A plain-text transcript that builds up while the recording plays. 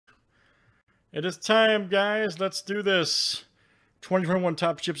It is time, guys. Let's do this. 2021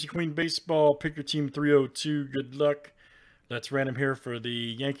 Topps Gypsy Queen Baseball. Pick your team 302. Good luck. Let's random here for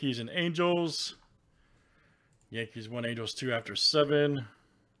the Yankees and Angels. Yankees 1, Angels 2 after 7.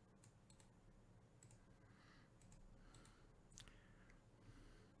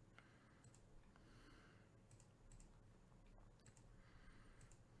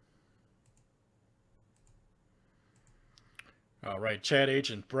 All right, Chad H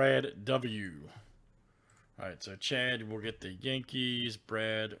and Brad W. All right, so Chad will get the Yankees.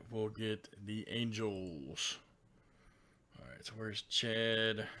 Brad will get the Angels. All right, so where's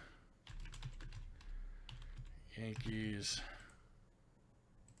Chad? Yankees.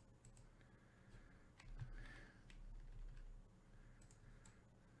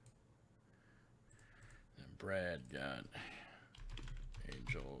 And Brad got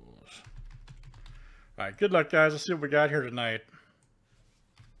Angels. All right, good luck, guys. Let's see what we got here tonight.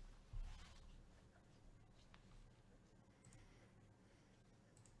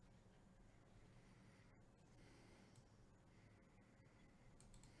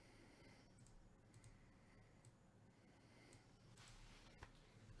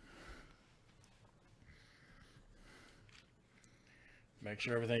 Make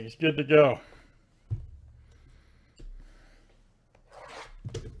sure everything is good to go.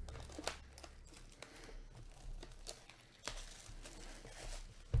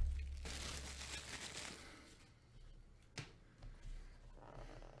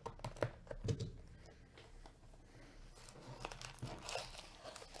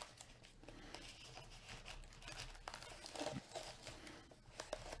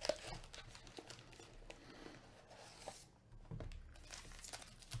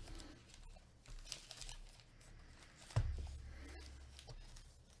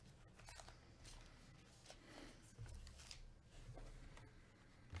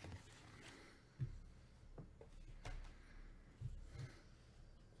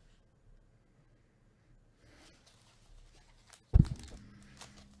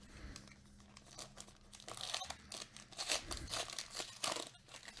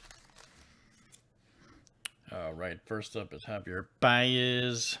 All right, first up is Javier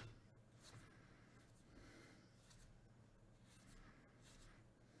Baez.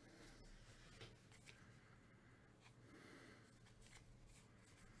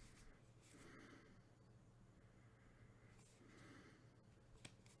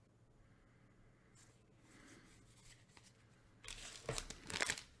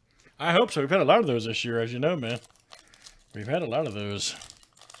 I hope so. We've had a lot of those this year, as you know, man. We've had a lot of those.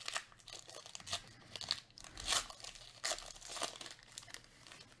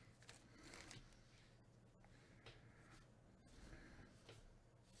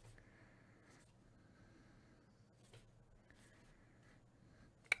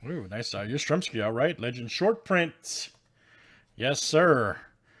 Ooh, nice. Yastrzemski, all right. Legend short print. Yes, sir.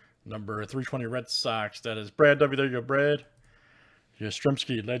 Number 320 Red Sox. That is Brad W. There you go, Brad.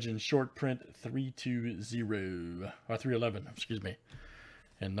 Yastrzemski, legend short print 320. Or 311, excuse me.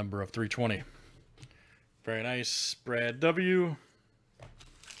 And number of 320. Very nice, Brad W.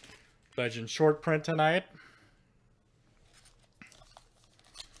 Legend short print tonight.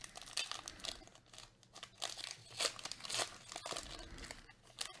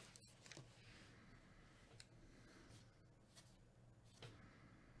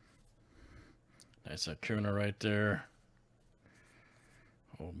 Nice Acuna right there.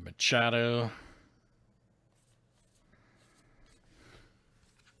 Old Machado.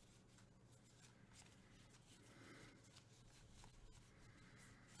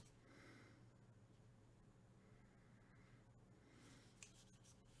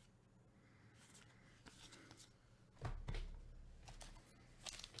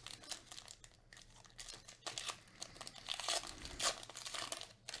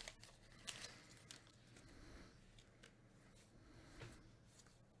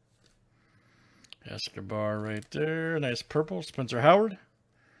 Escobar right there. Nice purple. Spencer Howard.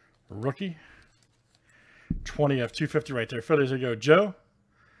 Rookie. 20 of 250 right there. Phillies, there you go. Joe.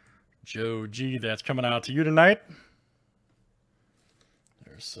 Joe G. That's coming out to you tonight.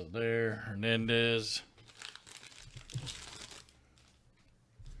 There's so there. Hernandez.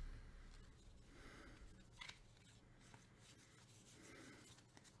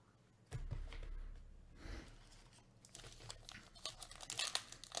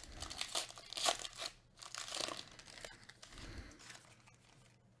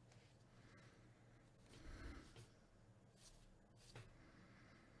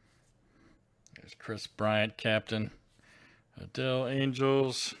 There's Chris Bryant, captain. Adele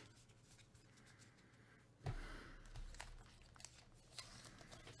Angels.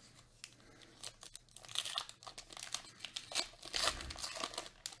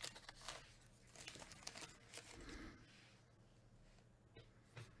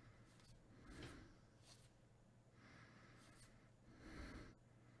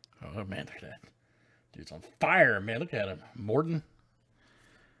 Oh, man, look at that. Dude's on fire, man. Look at him. Morton.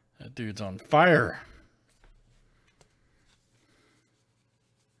 That dude's on fire.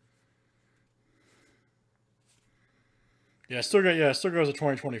 Yeah, still goes to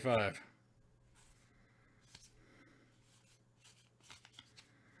 2025.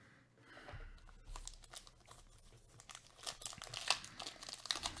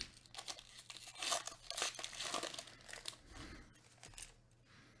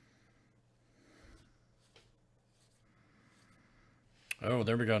 Oh,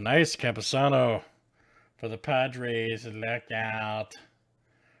 there we go. Nice Campusano for the Padres. Look out.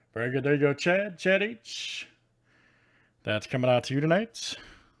 Very good. There you go, Chad. Chad H. That's coming out to you tonight.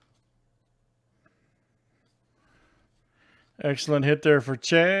 Excellent hit there for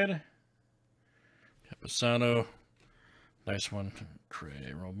Chad. Campusano. Nice one.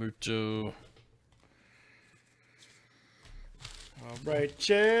 Trey Romuto. All right,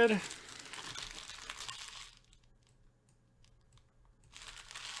 Chad.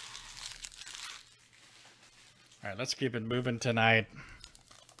 All right, let's keep it moving tonight.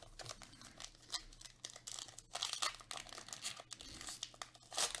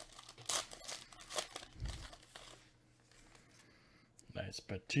 Nice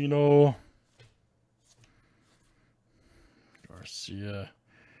Patino. Garcia.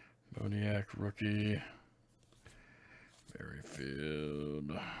 Moniak rookie.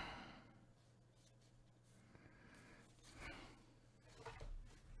 Merrifield.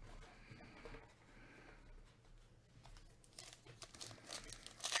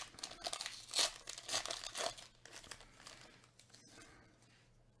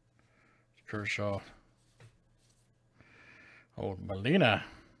 Kershaw. Old Molina.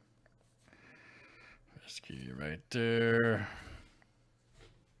 Whiskey right there.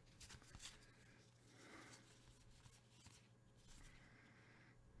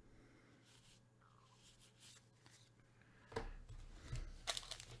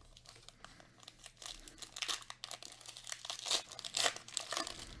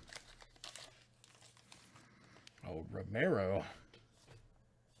 Old Romero.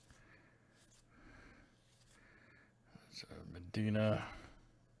 Medina,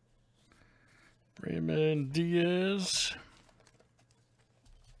 Raymond Diaz,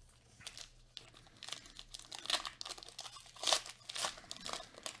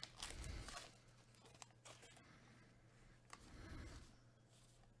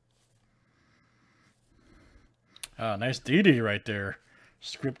 nice DD right there.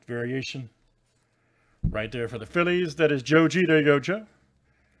 Script variation right there for the Phillies. That is Joe G. There you go, Joe.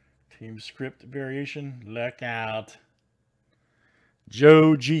 Team script variation. Look out.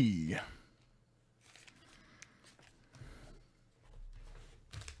 Joe G.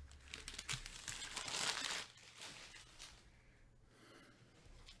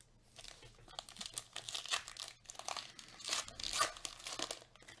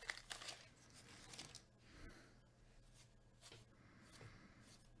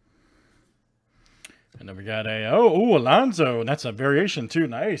 And then we got a, Alonso. That's a variation too.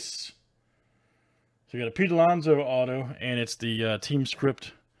 Nice. So you got a Pete Alonso auto, and it's the team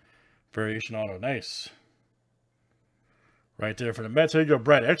script variation auto. Nice. Right there for the Mets. There you go,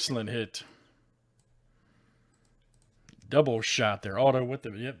 Brett. Excellent hit. Double shot there. Auto with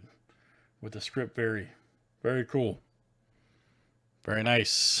the, with the script. Very, very cool. Very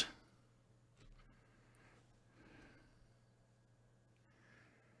nice.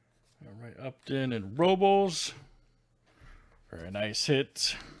 All right, Upton and Robles. Very nice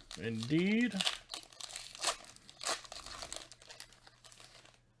hit indeed.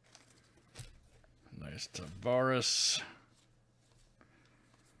 Nice Tavares.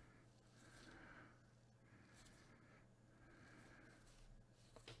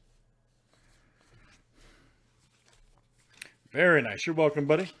 Very nice. You're welcome,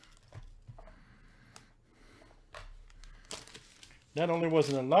 buddy. Not only was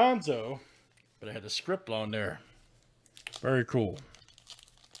it Alonso, but it had the script on there. Very cool.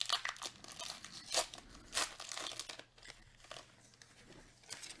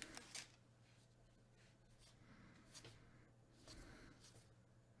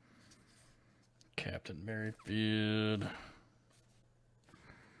 Captain Merrifield.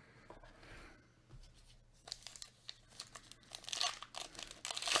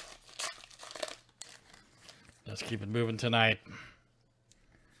 Let's keep it moving tonight.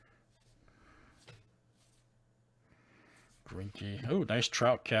 Grinky. Oh, nice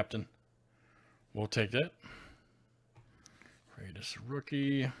Trout captain. We'll take that. Greatest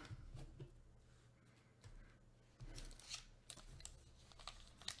rookie.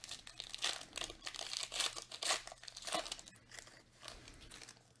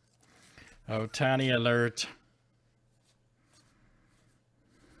 Oh, tiny alert.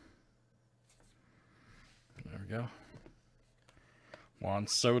 There we go. Juan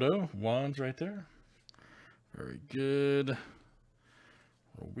Soto. Juan's right there. Very good.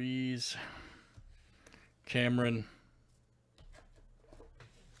 Ruiz. Cameron.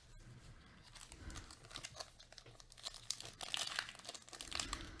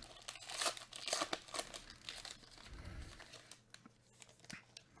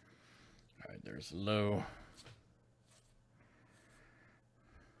 There's Low.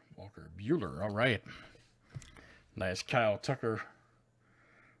 Walker Buehler. All right. Nice Kyle Tucker.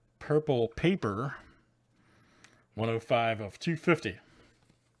 Purple paper. 105 of 250.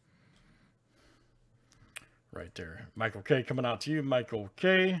 Right there. Michael K coming out to you. Michael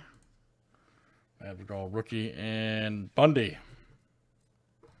K. Madrigal rookie and Bundy.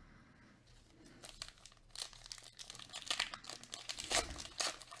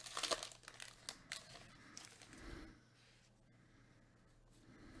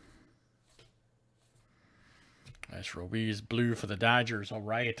 Nice Ruiz blue for the Dodgers. All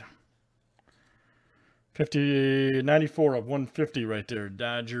right. 94 of 150 right there.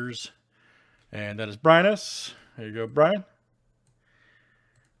 Dodgers. And that is Brian S. There you go, Brian.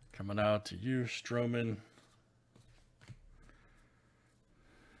 Coming out to you, Stroman.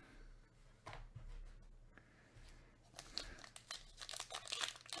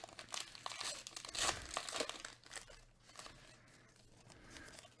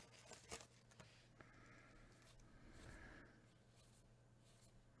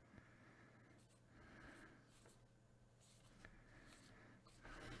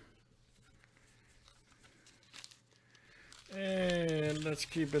 And let's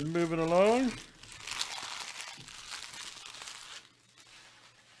keep it moving along.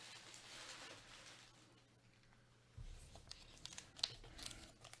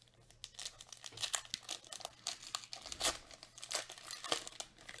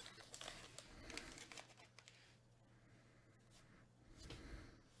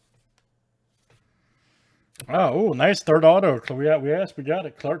 Oh, nice third auto. We got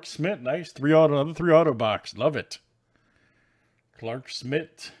it. Clark Smith, nice another 3 auto box. Love it. Clark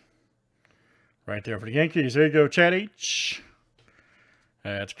Smith, right there for the Yankees. There you go, Chad H.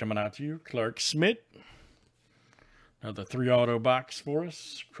 That's coming out to you, Clark Smith. Another 3 auto box for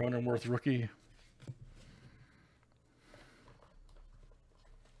us. Cronenworth rookie.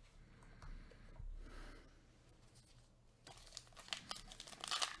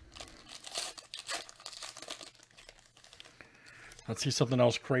 Let's see something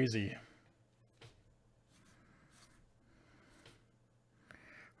else crazy.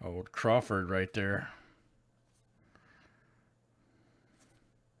 Old Crawford right there.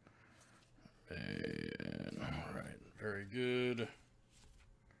 And, all right, very good.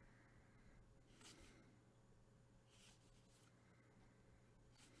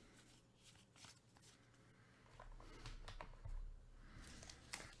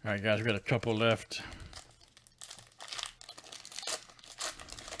 All right, guys, we got a couple left.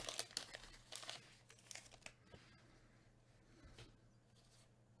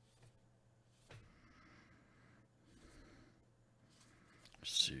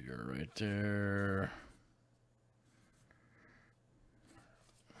 Seager right there.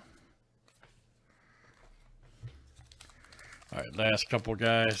 All right, last couple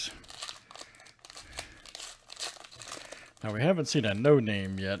guys. Now we haven't seen a no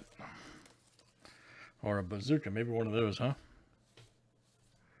name yet. Or a bazooka, maybe one of those, huh?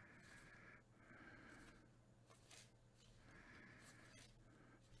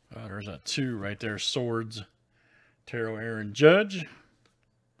 Oh, there's a 2 right there, Swords. Taro Aaron Judge.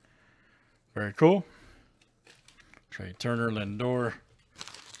 Very cool. Trey Turner, Lindor.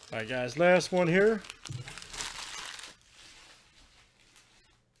 All right, guys, last one here.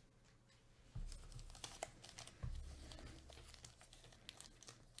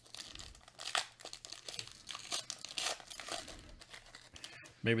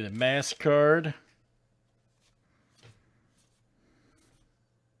 Maybe the mask card.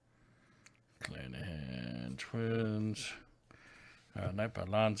 Clanahan Twins. Night by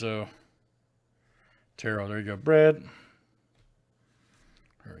Alonzo. Terrell, there you go, Brad.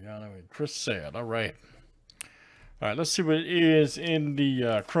 Ariano and Chris Sad. All right. All right, let's see what it is in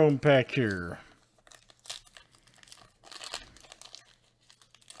the Chrome pack here.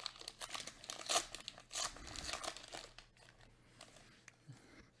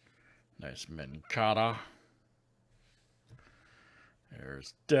 Nice Mancata.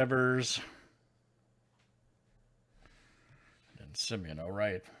 There's Devers. And Simeon. All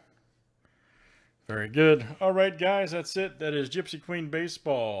right. Very good. All right, guys, that's it. That is Gypsy Queen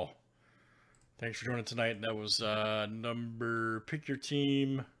Baseball. Thanks for joining tonight. That was number Pick Your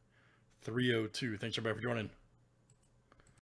Team 302. Thanks everybody for joining.